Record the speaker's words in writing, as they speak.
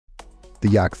The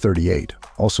Yak-38,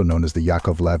 also known as the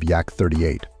Yakovlev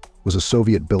Yak-38, was a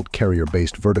Soviet-built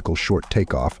carrier-based vertical short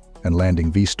takeoff and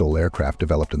landing VTOL aircraft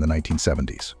developed in the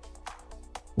 1970s.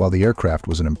 While the aircraft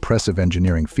was an impressive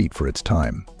engineering feat for its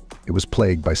time, it was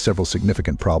plagued by several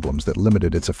significant problems that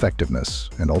limited its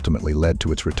effectiveness and ultimately led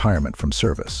to its retirement from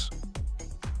service.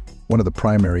 One of the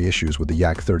primary issues with the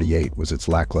Yak-38 was its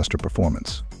lackluster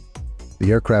performance.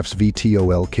 The aircraft's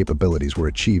VTOL capabilities were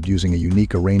achieved using a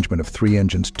unique arrangement of 3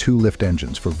 engines, 2 lift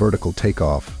engines for vertical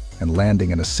takeoff and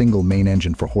landing and a single main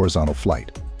engine for horizontal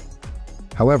flight.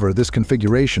 However, this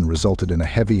configuration resulted in a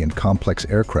heavy and complex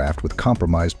aircraft with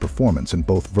compromised performance in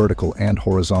both vertical and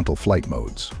horizontal flight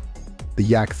modes. The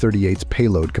Yak-38's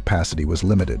payload capacity was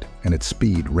limited, and its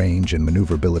speed, range, and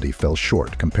maneuverability fell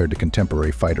short compared to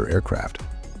contemporary fighter aircraft.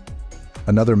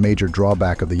 Another major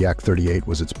drawback of the Yak-38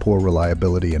 was its poor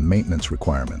reliability and maintenance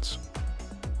requirements.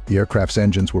 The aircraft's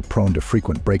engines were prone to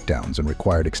frequent breakdowns and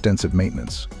required extensive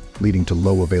maintenance, leading to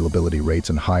low availability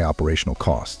rates and high operational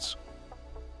costs.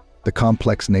 The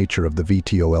complex nature of the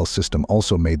VTOL system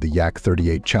also made the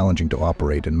Yak-38 challenging to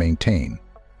operate and maintain,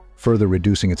 further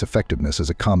reducing its effectiveness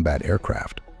as a combat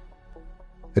aircraft.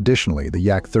 Additionally, the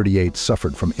Yak-38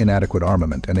 suffered from inadequate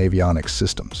armament and avionics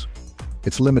systems.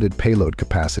 Its limited payload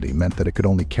capacity meant that it could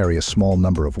only carry a small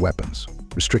number of weapons,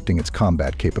 restricting its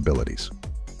combat capabilities.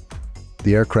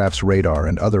 The aircraft's radar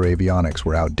and other avionics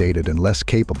were outdated and less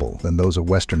capable than those of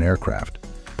Western aircraft,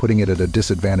 putting it at a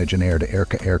disadvantage in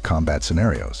air-to-air combat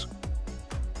scenarios.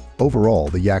 Overall,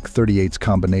 the Yak-38's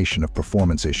combination of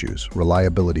performance issues,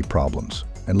 reliability problems,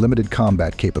 and limited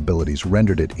combat capabilities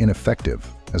rendered it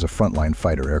ineffective as a frontline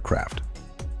fighter aircraft.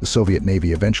 The Soviet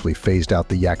Navy eventually phased out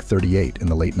the Yak-38 in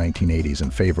the late 1980s in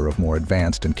favor of more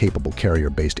advanced and capable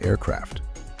carrier-based aircraft.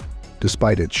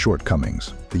 Despite its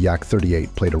shortcomings, the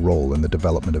Yak-38 played a role in the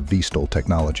development of VTOL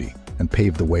technology and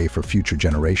paved the way for future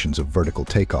generations of vertical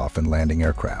takeoff and landing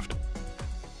aircraft.